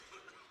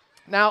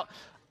Now,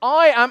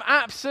 I am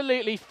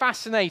absolutely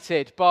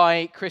fascinated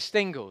by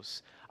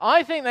Christingles.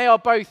 I think they are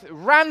both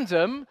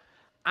random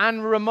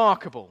and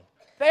remarkable.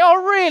 They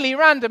are really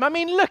random. I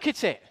mean, look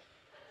at it.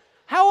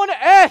 How on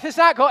earth has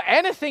that got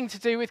anything to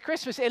do with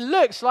Christmas? It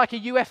looks like a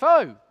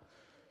UFO.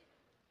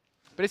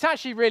 But it's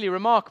actually really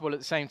remarkable at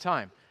the same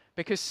time.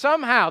 Because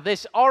somehow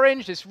this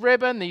orange, this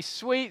ribbon, these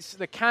sweets,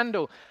 the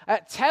candle,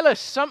 tell us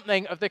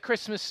something of the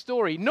Christmas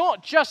story.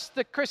 Not just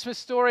the Christmas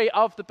story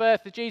of the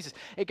birth of Jesus.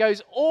 It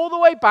goes all the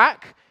way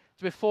back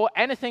to before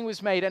anything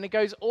was made, and it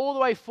goes all the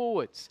way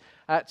forwards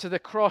to the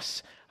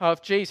cross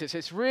of Jesus.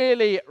 It's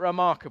really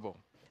remarkable.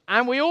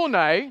 And we all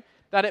know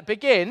that it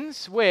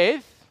begins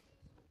with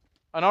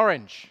an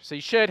orange. So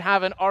you should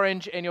have an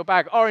orange in your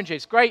bag.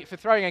 Oranges, great for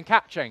throwing and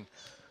catching.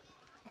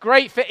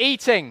 Great for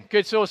eating,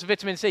 good source of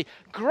vitamin C.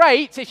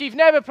 Great if you've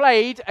never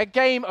played a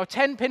game of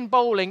 10-pin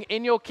bowling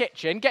in your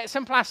kitchen. Get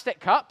some plastic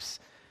cups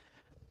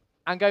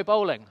and go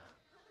bowling.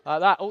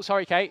 Like that. Oh,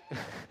 sorry, Kate.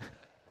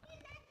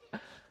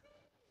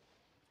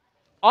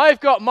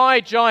 I've got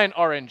my giant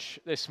orange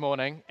this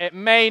morning. It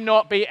may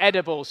not be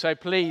edible, so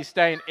please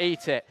don't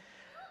eat it.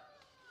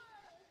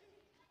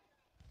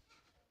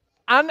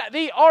 And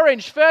the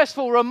orange, first of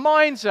all,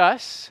 reminds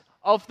us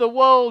of the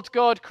world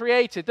God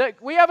created. That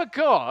we have a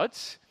God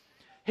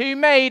who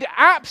made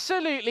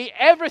absolutely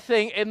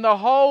everything in the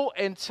whole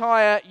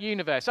entire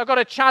universe. I've got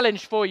a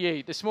challenge for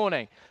you this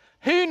morning.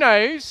 Who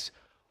knows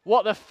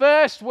what the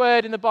first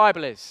word in the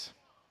Bible is?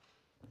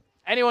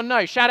 Anyone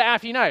know? Shout it out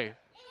if you know.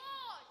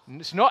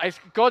 It's not. It's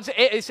God's.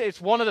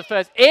 It's one of the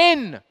first.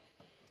 In.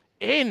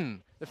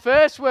 The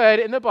first word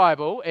in the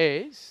Bible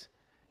is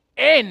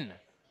in.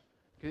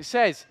 Because it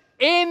says,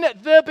 in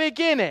the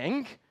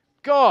beginning,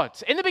 God.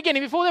 In the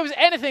beginning, before there was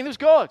anything, there was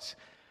God.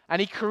 And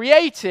he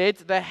created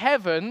the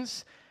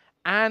heavens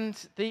and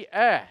the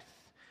earth.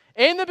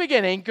 In the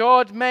beginning,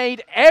 God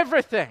made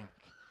everything.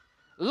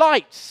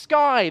 Light,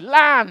 sky,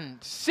 land,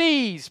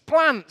 seas,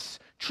 plants,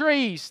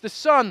 trees, the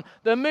sun,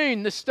 the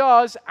moon, the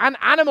stars, and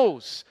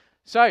animals.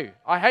 So,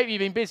 I hope you've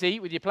been busy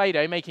with your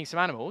Play-Doh making some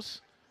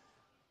animals.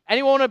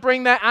 Anyone want to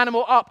bring their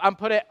animal up and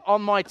put it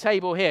on my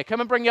table here?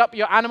 Come and bring up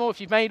your animal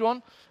if you've made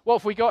one. What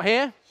have we got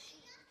here?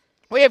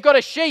 We have got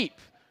a sheep.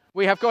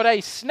 We have got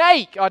a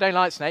snake. I don't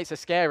like snakes, they're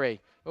scary.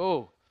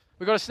 Oh,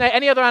 we've got a snake.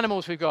 Any other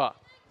animals we've got?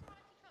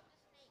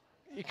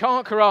 You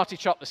can't karate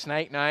chop the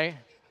snake, no.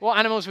 What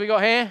animals have we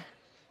got here?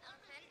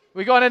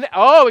 We got an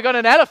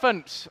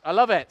elephant. I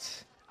love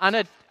it.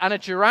 And a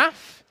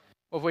giraffe.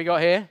 What have we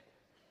got here?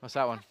 What's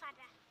that one?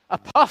 A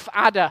puff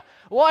adder.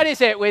 What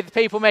is it with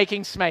people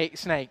making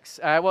snakes?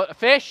 What, a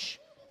fish?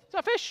 Is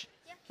that a fish?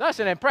 Yeah. That's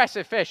an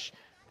impressive fish.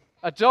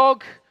 A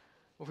dog.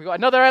 What have we got?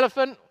 Another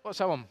elephant. What's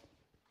that one?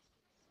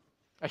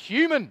 A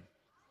human.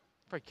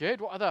 Very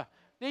good. What other?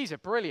 These are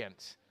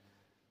brilliant.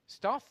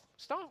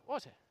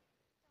 What's it?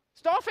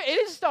 Starfish. It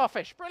is a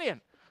starfish.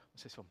 Brilliant.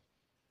 What's this one?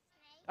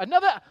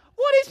 Another.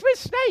 What is with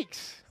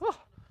snakes? Oh,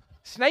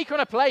 snake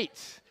on a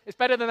plate. It's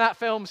better than that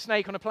film,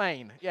 Snake on a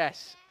Plane.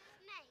 Yes.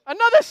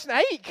 Another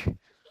snake.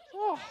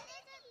 Oh.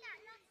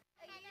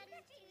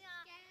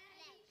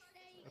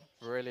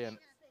 Brilliant.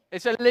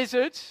 It's a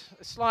lizard.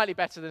 Slightly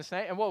better than a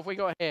snake. And what have we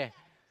got here?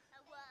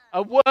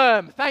 A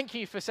worm. Thank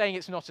you for saying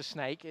it's not a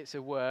snake. It's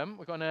a worm.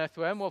 We've got an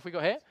earthworm. What have we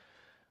got here?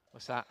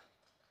 What's that?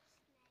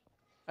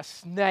 A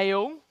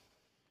snail.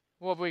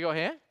 What have we got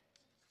here?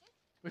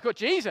 We've got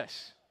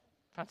Jesus.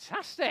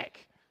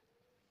 Fantastic.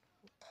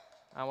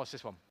 And what's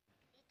this one?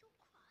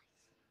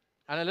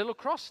 And a little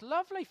cross.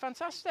 Lovely.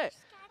 Fantastic.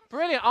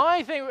 Brilliant.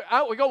 I think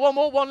we got one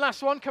more. One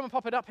last one. Come and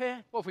pop it up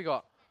here. What have we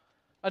got?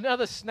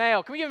 Another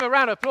snail. Can we give him a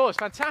round of applause?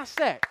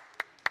 Fantastic.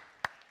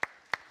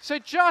 So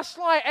just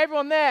like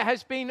everyone there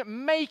has been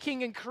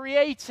making and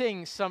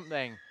creating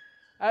something,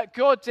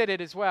 God did it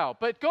as well.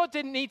 But God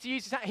didn't need to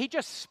use his hand. He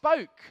just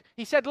spoke.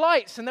 He said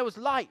lights, and there was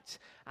light.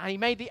 And he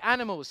made the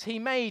animals. He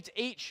made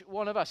each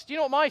one of us. Do you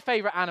know what my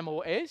favorite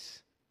animal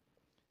is?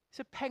 It's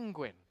a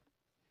penguin.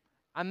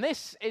 And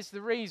this is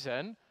the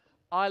reason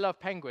I love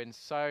penguins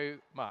so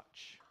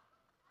much.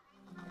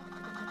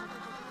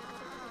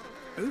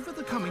 Over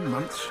the coming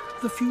months,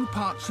 the few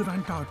parts of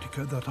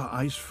Antarctica that are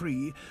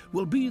ice-free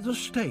will be the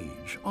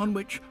stage on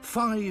which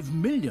 5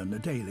 million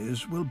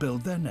adelies will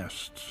build their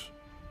nests.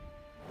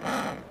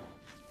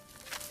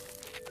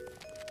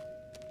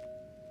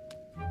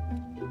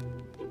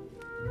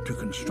 To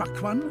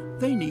construct one,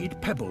 they need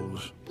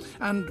pebbles,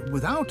 and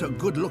without a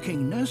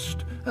good-looking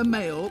nest, a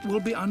male will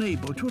be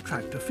unable to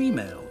attract a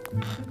female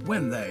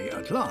when they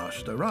at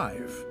last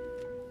arrive.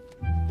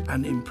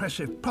 An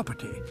impressive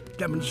property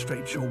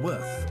demonstrates your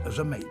worth as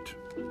a mate.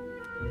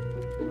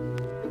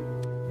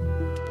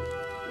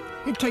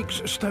 It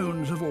takes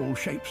stones of all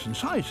shapes and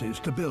sizes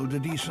to build a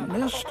decent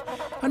nest,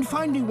 and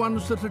finding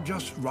ones that are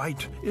just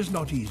right is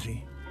not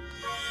easy.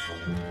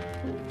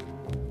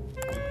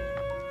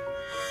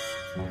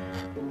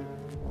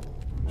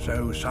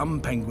 So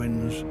some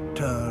penguins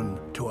turn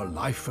to a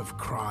life of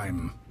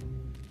crime.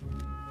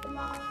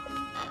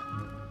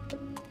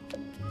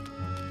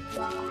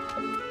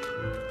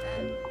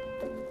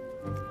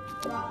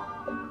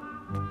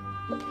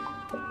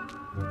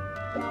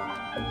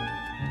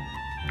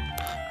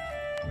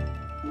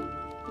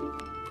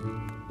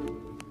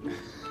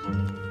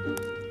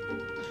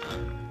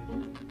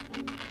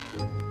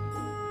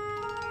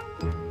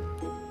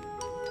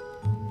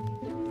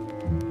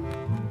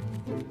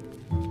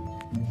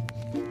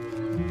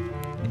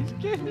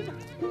 The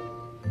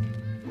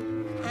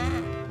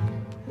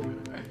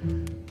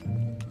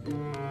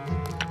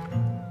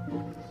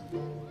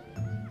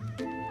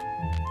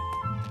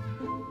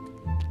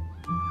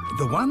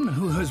one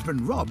who has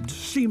been robbed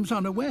seems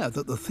unaware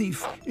that the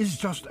thief is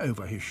just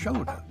over his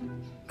shoulder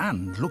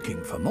and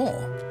looking for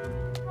more.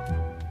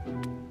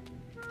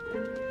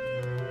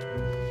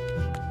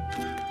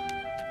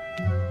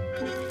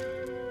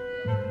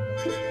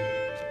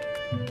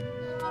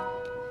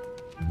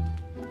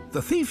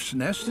 The thief's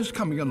nest is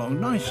coming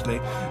along nicely,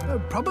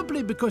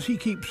 probably because he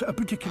keeps a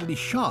particularly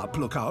sharp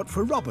lookout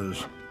for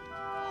robbers.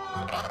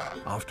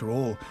 After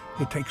all,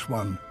 it takes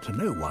one to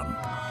know one.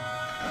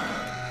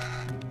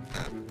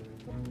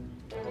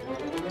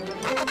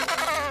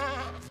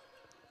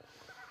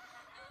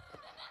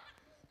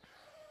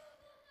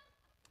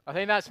 I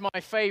think that's my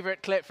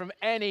favourite clip from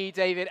any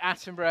David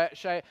Attenborough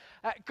show.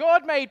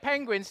 God Made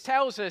Penguins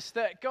tells us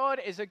that God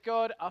is a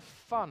God of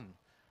fun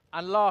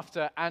and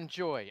laughter and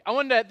joy. I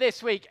wonder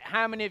this week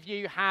how many of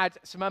you had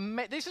some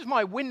this is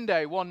my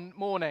window one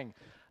morning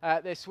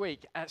this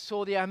week.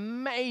 Saw the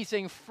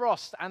amazing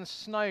frost and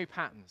snow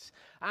patterns.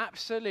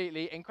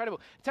 Absolutely incredible.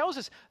 It tells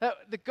us that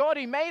the God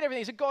who made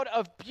everything is a God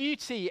of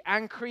beauty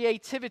and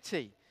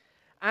creativity.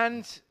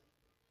 And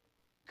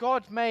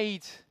God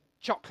made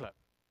chocolate,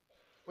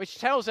 which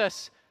tells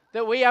us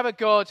that we have a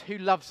God who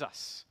loves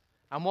us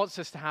and wants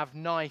us to have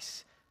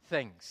nice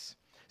things.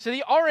 So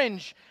the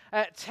orange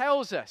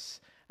tells us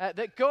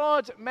that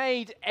God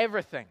made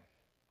everything.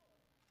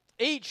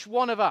 Each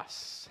one of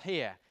us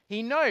here.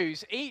 He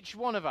knows each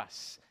one of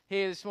us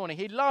here this morning.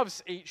 He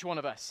loves each one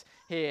of us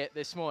here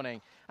this morning.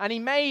 And he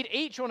made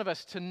each one of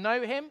us to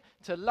know him,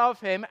 to love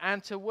him,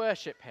 and to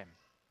worship him.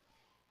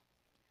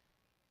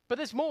 But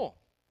there's more.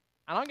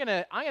 And I'm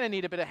gonna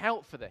need a bit of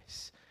help for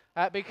this.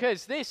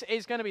 Because this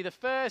is going to be the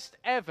first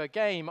ever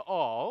game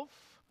of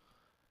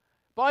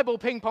Bible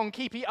Ping Pong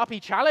Keepy Uppy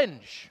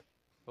Challenge.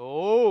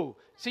 Oh,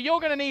 so you're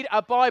going to need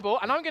a Bible,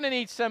 and I'm going to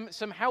need some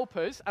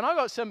helpers, and I've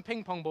got some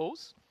ping pong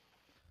balls.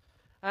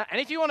 And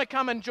if you want to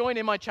come and join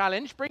in my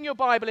challenge, bring your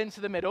Bible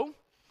into the middle,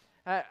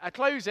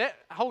 close it,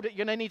 hold it.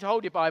 You're going to need to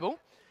hold your Bible,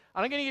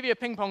 and I'm going to give you a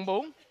ping pong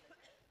ball.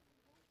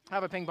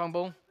 Have a ping pong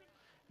ball.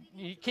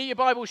 You keep your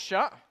Bible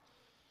shut.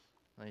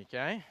 There you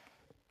go.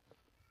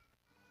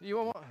 You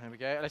want what? There we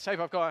go. Let's hope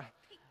I've got.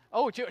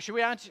 Should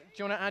we add? Do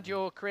you want to add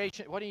your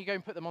creation? Why don't you go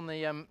and put them on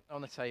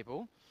the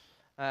table?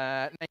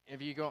 Nate,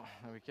 have you got?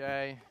 There we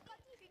go.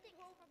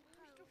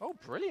 Oh,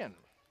 brilliant!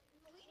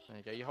 There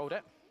you go. You hold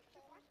it.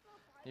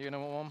 You're gonna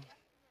want one.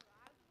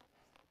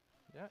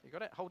 Yeah, you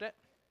got it. Hold it.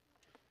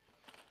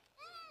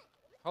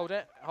 Hold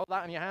it. Hold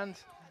that in your hand.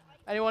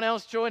 Anyone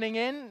else joining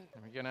in?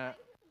 You're gonna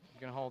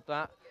hold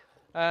that.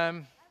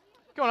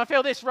 Come on, I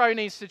feel this row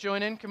needs to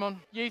join in. Come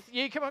on. You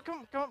come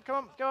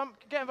on.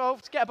 Get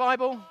involved. Get a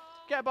Bible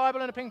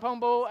and a ping pong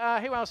ball.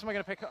 Who else am I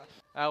going to pick up?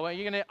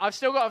 I've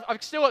still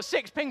got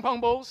 6 ping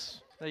pong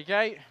balls. There you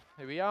go.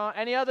 Here we are.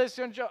 Any others?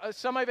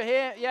 Some over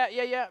here?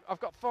 Yeah. I've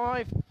got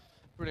 5.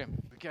 Brilliant.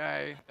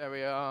 Okay, there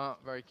we are.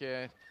 Very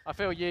good. I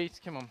feel you.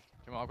 Come on.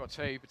 I've got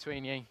 2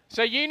 between you.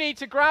 So you need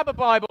to grab a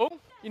Bible.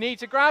 You need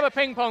to grab a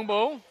ping pong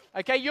ball.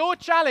 Okay, your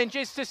challenge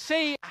is to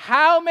see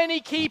how many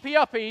keepy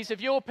uppies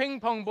of your ping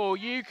pong ball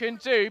you can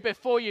do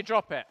before you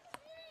drop it.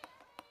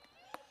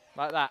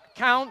 Like that.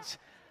 Count,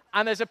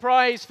 and there's a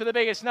prize for the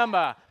biggest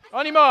number.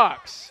 On your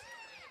marks.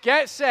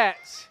 Get set.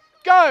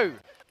 Go!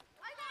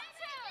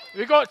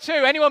 We've got 2.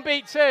 Anyone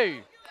beat 2?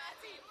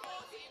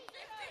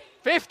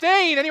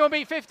 15. Anyone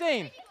beat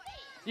 15?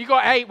 You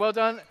got 8. Well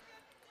done.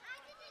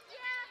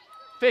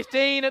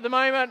 15 at the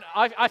moment.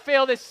 I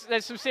feel there's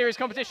some serious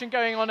competition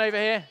going on over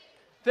here.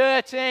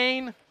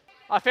 13.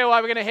 I feel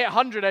like we're going to hit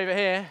 100 over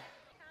here.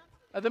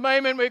 At the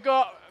moment, we've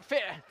got...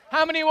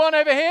 How many won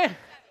over here?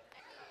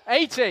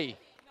 80.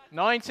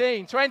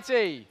 19.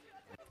 20.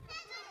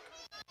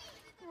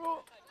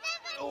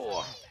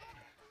 Oh.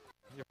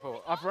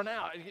 I've run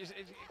out.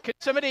 Could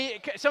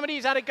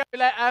somebody's had a go?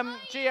 Let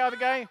Gia have a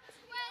go.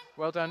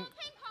 Well done.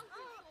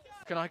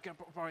 Can I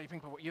borrow your ping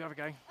pong? You have a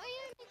go.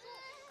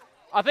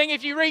 I think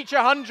if you reach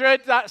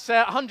 100, that's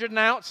 100 and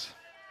out.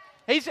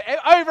 He's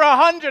over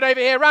 100 over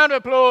here. Round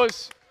of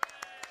applause.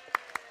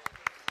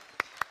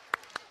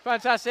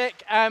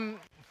 Fantastic.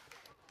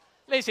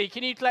 Lizzie,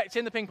 can you collect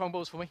in the ping pong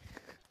balls for me?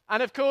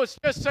 And of course,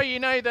 just so you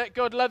know that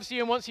God loves you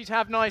and wants you to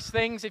have nice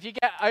things, if you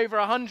get over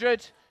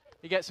 100,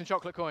 you get some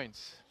chocolate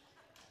coins.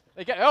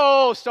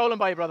 Stolen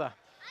by your brother.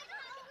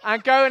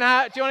 And do you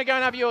want to go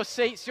and have your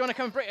seats? Do you want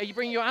to come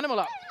bring your animal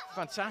up?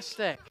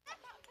 Fantastic.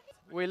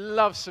 We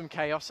love some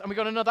chaos. And we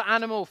got another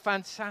animal.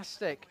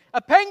 Fantastic.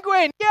 A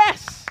penguin.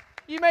 Yes!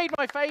 You made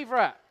my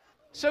favourite.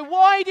 So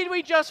why did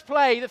we just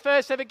play the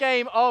first ever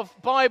game of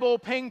Bible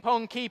Ping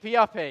Pong Keepy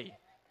Uppy?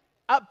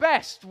 At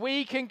best,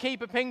 we can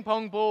keep a ping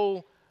pong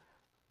ball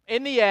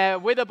in the air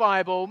with a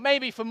Bible,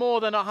 maybe for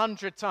more than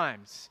 100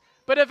 times.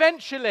 But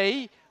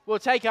eventually, we'll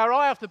take our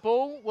eye off the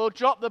ball, we'll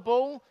drop the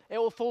ball, it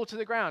will fall to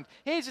the ground.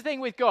 Here's the thing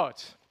with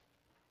God.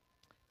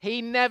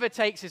 He never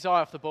takes his eye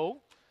off the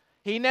ball.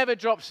 He never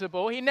drops the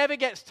ball. He never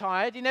gets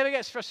tired. He never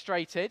gets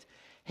frustrated.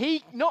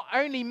 He not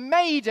only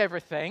made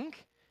everything,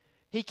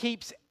 he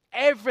keeps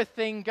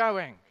everything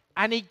going.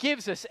 And he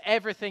gives us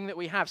everything that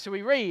we have. So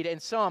we read in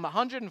Psalm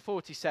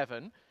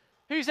 147,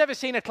 who's ever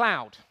seen a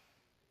cloud?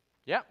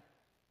 Yep.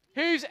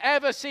 Who's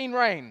ever seen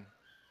rain?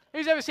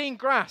 Who's ever seen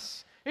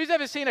grass? Who's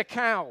ever seen a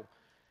cow?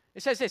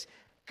 It says this,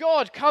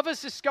 God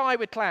covers the sky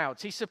with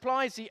clouds. He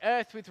supplies the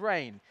earth with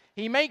rain.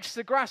 He makes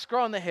the grass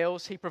grow on the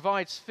hills. He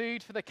provides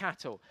food for the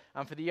cattle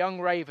and for the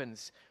young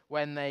ravens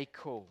when they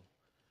call.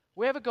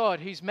 We have a God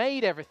who's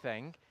made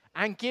everything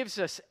and gives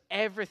us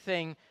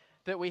everything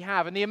that we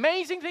have. And the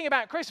amazing thing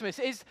about Christmas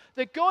is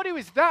that God who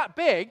is that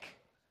big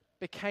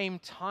became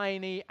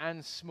tiny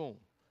and small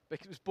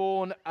because was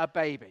born a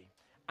baby.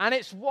 And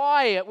it's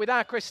why with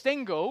our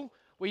Christingle,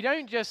 we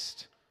don't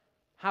just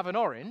have an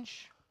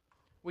orange.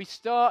 We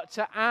start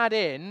to add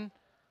in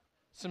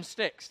some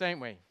sticks,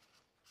 don't we?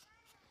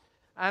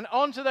 And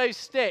onto those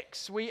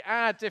sticks, we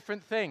add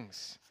different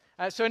things.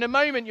 So in a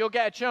moment, you'll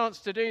get a chance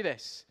to do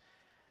this.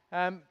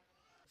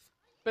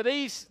 But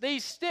these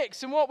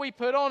sticks and what we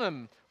put on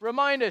them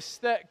remind us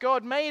that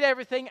God made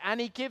everything and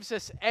he gives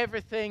us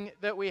everything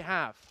that we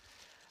have.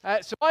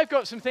 So I've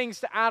got some things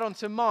to add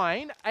onto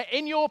mine.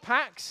 In your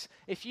packs,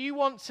 if you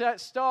want to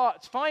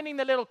start finding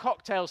the little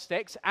cocktail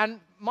sticks, and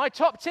my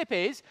top tip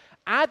is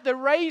add the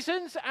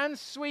raisins and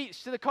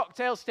sweets to the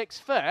cocktail sticks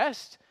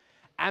first,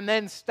 and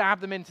then stab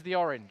them into the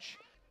orange.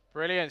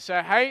 Brilliant.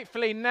 So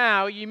hopefully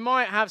now you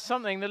might have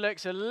something that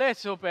looks a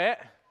little bit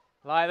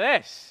like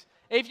this.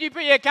 If you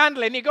put your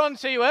candle in, you've gone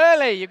too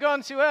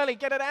early.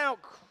 Get it out.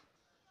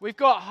 We've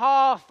got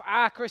half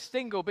our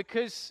Christingle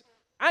because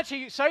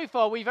actually so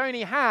far we've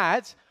only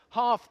had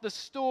half the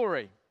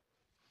story.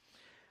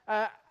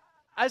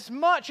 As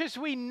much as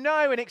we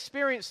know and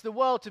experience the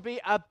world to be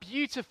a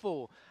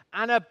beautiful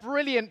and a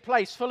brilliant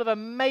place full of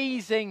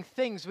amazing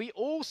things, we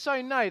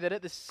also know that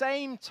at the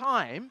same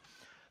time,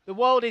 the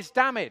world is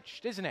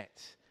damaged, isn't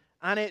it?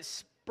 And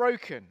it's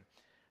broken.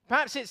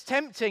 Perhaps it's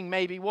tempting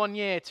maybe one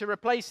year to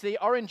replace the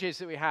oranges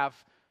that we have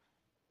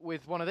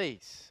with one of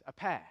these, a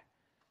pear.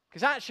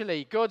 Because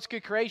actually, God's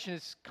good creation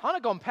has kind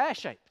of gone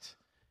pear-shaped.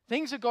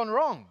 Things have gone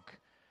wrong.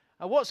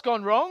 And what's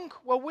gone wrong?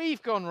 Well,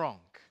 we've gone wrong.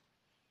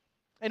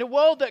 In a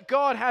world that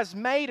God has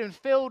made and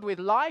filled with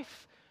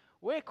life,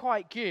 we're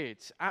quite good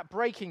at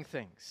breaking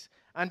things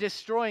and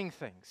destroying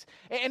things.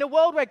 In a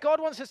world where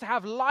God wants us to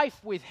have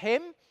life with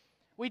him,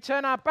 we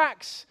turn our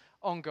backs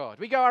on God.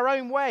 We go our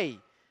own way.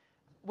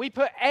 We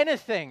put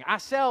anything,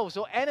 ourselves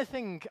or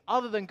anything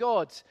other than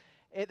God,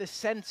 at the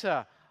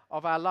center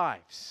of our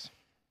lives.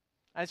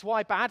 And it's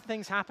why bad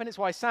things happen. It's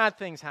why sad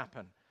things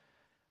happen.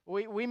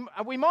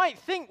 We might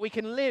think we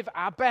can live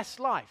our best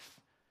life,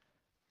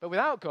 but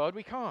without God,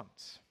 we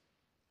can't.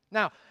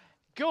 Now,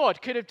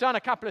 God could have done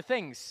a couple of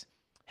things.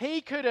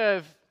 He could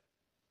have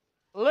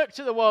looked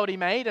at the world he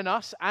made and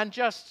us and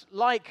just,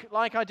 like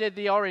I did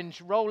the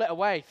orange, roll it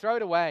away, throw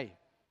it away.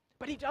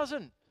 But he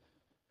doesn't.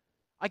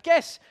 I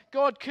guess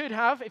God could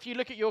have, if you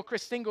look at your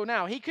Christingle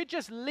now, he could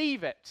just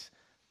leave it.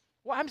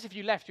 What happens if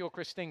you left your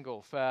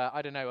Christingle for,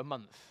 I don't know, a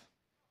month?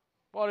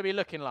 What would it be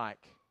looking like?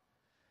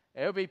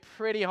 It would be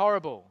pretty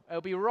horrible. It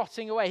would be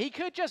rotting away. He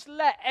could just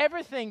let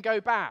everything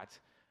go bad,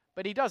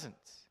 but he doesn't.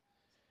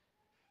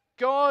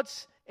 God,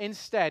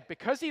 instead,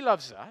 because he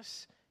loves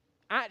us,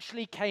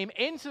 actually came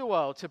into the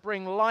world to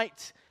bring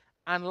light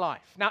and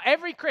life. Now,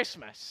 every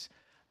Christmas,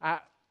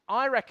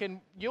 I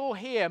reckon you'll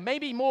hear,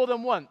 maybe more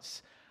than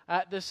once,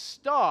 the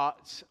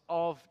start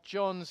of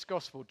John's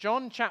Gospel.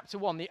 John chapter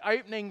 1, the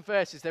opening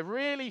verses. They're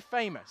really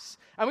famous.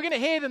 And we're going to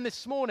hear them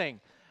this morning.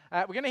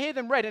 We're going to hear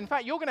them read. In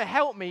fact, you're going to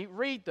help me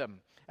read them.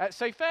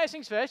 So first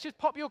things first, just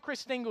pop your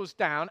Christingles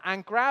down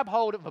and grab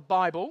hold of a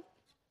Bible,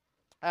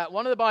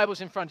 one of the Bibles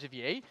in front of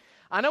you.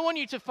 And I want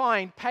you to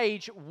find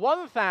page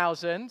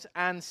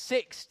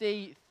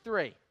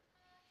 1063.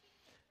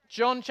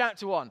 John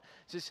chapter 1.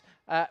 So it's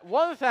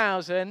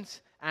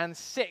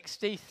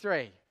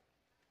 1063.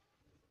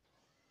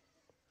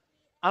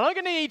 And I'm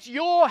going to need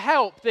your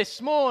help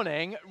this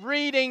morning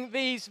reading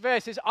these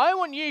verses. I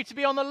want you to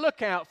be on the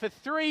lookout for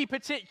three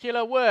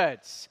particular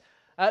words.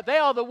 They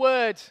are the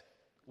word,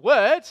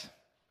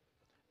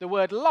 the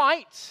word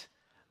light,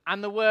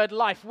 and the word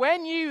life.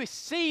 When you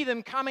see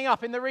them coming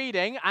up in the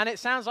reading, and it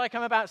sounds like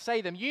I'm about to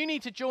say them, you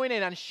need to join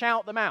in and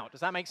shout them out.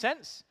 Does that make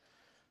sense?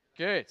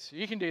 Good.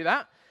 You can do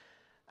that.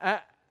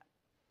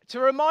 To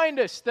remind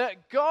us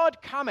that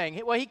God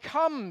coming, well, he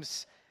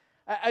comes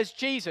as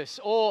Jesus,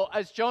 or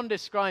as John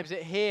describes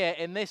it here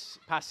in this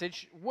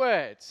passage,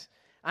 words.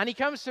 And he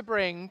comes to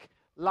bring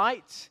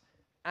light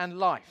and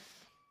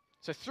life.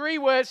 So three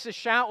words to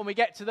shout when we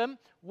get to them.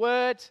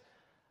 Word,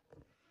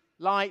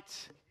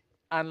 light,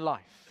 and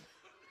life.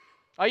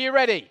 Are you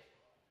ready?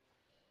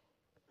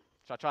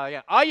 Shall I try that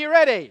again? Are you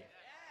ready?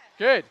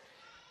 Good.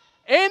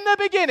 In the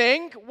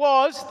beginning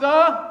was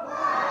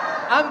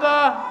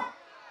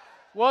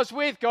was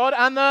with God,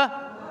 and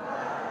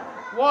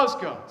was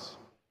God.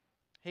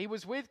 He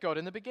was with God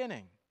in the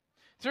beginning.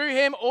 Through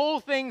him all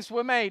things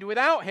were made.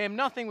 Without him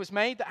nothing was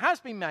made that has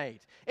been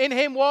made. In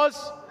him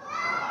was,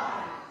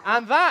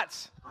 and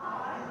that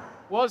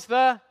was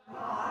the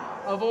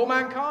of all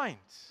mankind.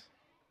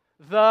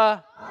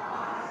 The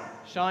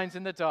shines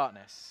in the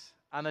darkness,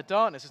 and the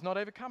darkness has not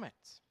overcome it.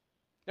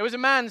 There was a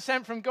man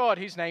sent from God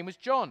whose name was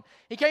John.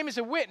 He came as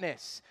a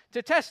witness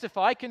to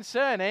testify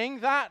concerning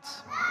that,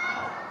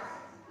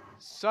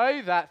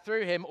 so that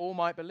through him all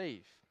might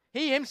believe.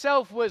 He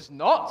himself was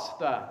not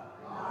the.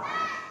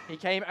 He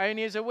came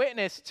only as a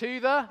witness to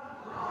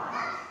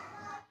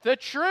the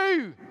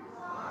true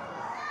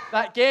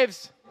that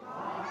gives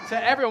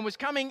to everyone, was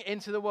coming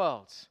into the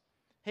world.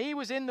 He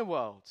was in the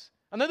world.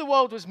 And though the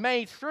world was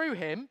made through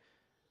him,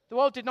 the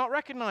world did not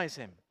recognize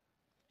him.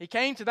 He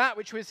came to that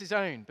which was his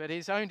own, but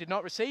his own did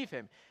not receive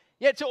him.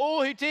 Yet to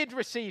all who did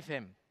receive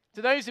him,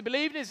 to those who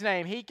believed in his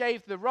name, he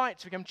gave the right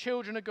to become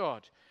children of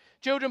God.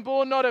 Children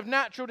born not of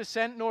natural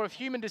descent, nor of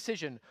human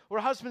decision, or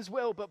a husband's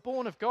will, but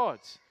born of God.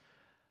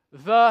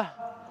 The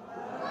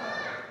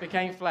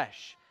became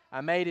flesh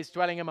and made his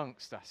dwelling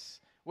amongst us.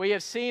 We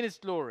have seen his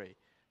glory,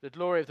 the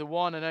glory of the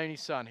one and only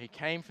Son, who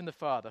came from the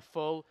Father,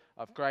 full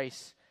of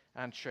grace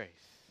and truth.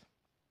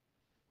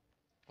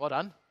 Well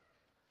done.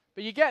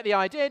 But you get the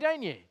idea,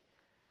 don't you?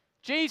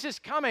 Jesus'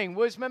 coming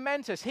was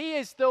momentous. He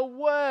is the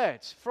Word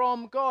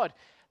from God.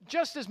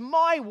 Just as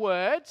my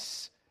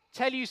words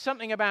tell you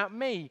something about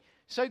me,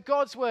 so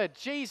God's Word,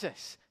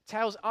 Jesus,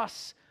 tells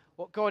us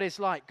what God is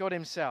like, God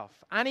himself.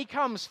 And he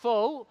comes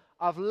full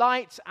of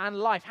light and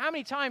life. How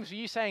many times were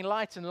you saying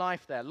light and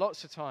life there?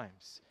 Lots of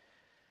times.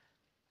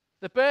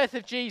 The birth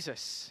of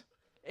Jesus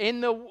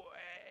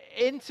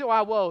into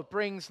our world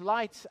brings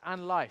light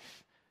and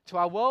life to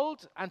our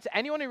world and to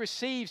anyone who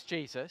receives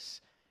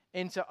Jesus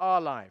into our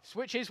lives,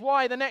 which is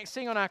why the next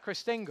thing on our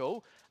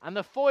Christingle, and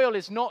the foil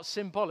is not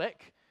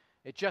symbolic,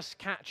 it just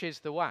catches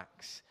the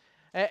wax,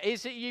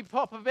 is that you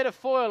pop a bit of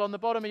foil on the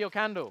bottom of your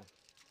candle.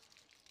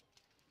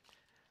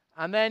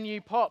 And then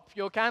you pop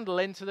your candle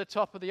into the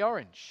top of the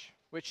orange,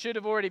 which should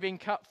have already been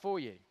cut for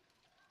you.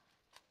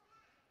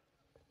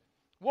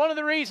 One of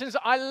the reasons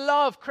I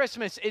love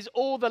Christmas is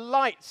all the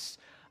lights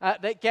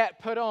that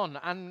get put on.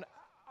 And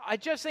I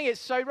just think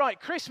it's so right.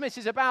 Christmas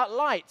is about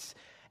lights.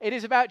 It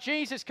is about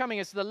Jesus coming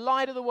as the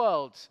light of the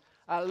world,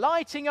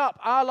 lighting up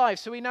our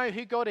lives so we know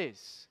who God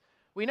is.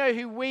 We know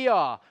who we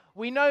are.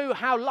 We know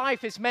how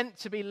life is meant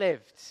to be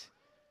lived.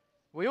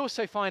 We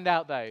also find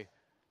out, though,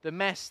 the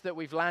mess that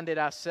we've landed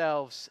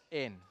ourselves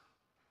in.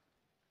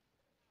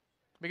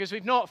 Because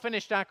we've not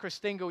finished our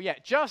Christingle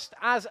yet. Just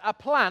as a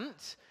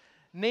plant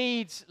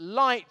needs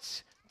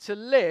light to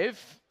live,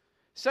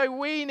 so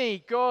we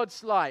need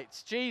God's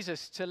light,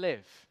 Jesus, to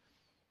live.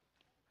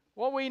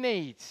 What we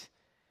need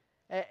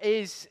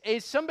is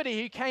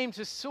somebody who came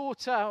to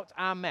sort out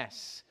our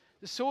mess,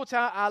 to sort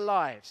out our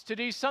lives, to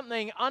do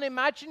something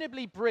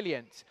unimaginably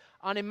brilliant,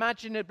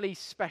 unimaginably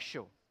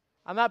special.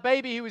 And that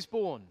baby who was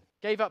born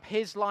gave up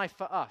his life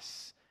for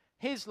us,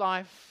 his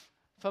life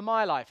for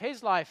my life,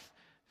 his life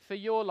for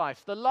your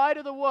life. The light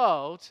of the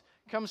world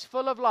comes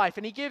full of life,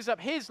 and he gives up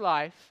his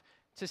life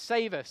to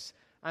save us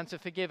and to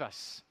forgive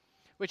us.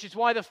 Which is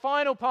why the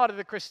final part of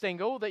the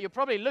Christingle that you're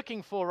probably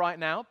looking for right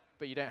now,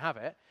 but you don't have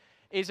it,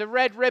 is a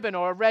red ribbon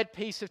or a red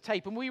piece of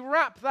tape. And we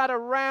wrap that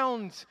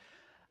around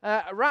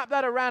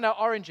our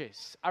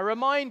oranges. A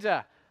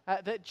reminder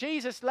that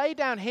Jesus laid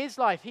down his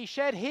life. He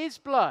shed his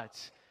blood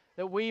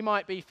that we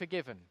might be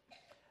forgiven.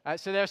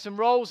 So there are some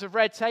rolls of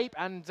red tape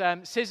and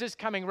scissors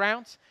coming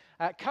round.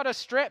 Cut a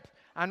strip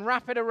and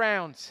wrap it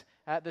around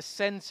at the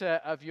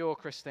center of your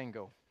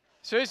Christingle.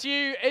 So as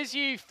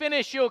you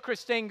finish your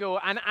Christingle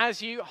and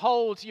as you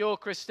hold your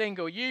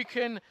Christingle, you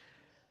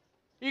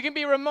can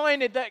be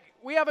reminded that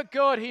we have a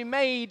God who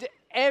made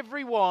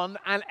everyone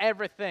and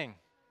everything.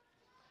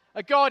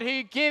 A God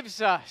who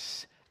gives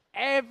us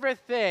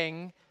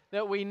everything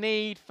that we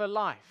need for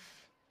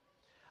life.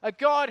 A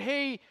God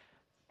who,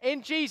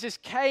 in Jesus,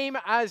 came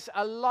as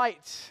a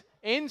light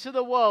into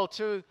the world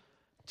to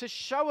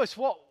show us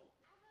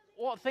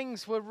what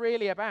things were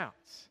really about.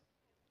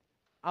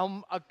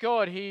 A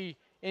God who,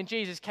 in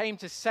Jesus, came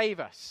to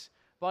save us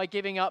by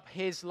giving up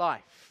his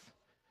life,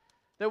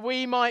 that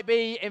we might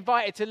be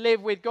invited to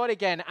live with God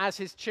again as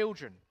his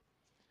children,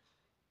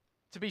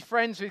 to be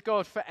friends with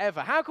God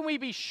forever. How can we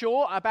be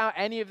sure about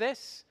any of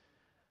this?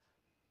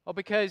 Well,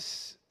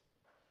 because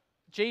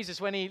Jesus,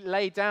 when he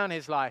laid down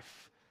his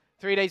life,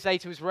 3 days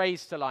later was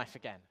raised to life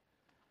again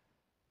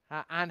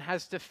and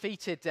has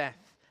defeated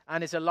death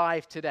and is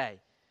alive today.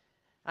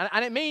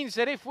 And it means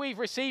that if we've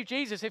received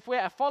Jesus, if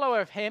we're a follower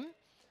of him,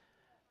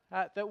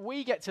 that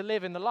we get to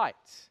live in the light.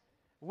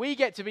 We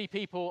get to be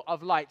people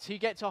of light who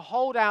get to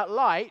hold out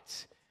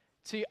light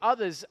to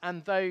others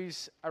and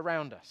those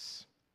around us.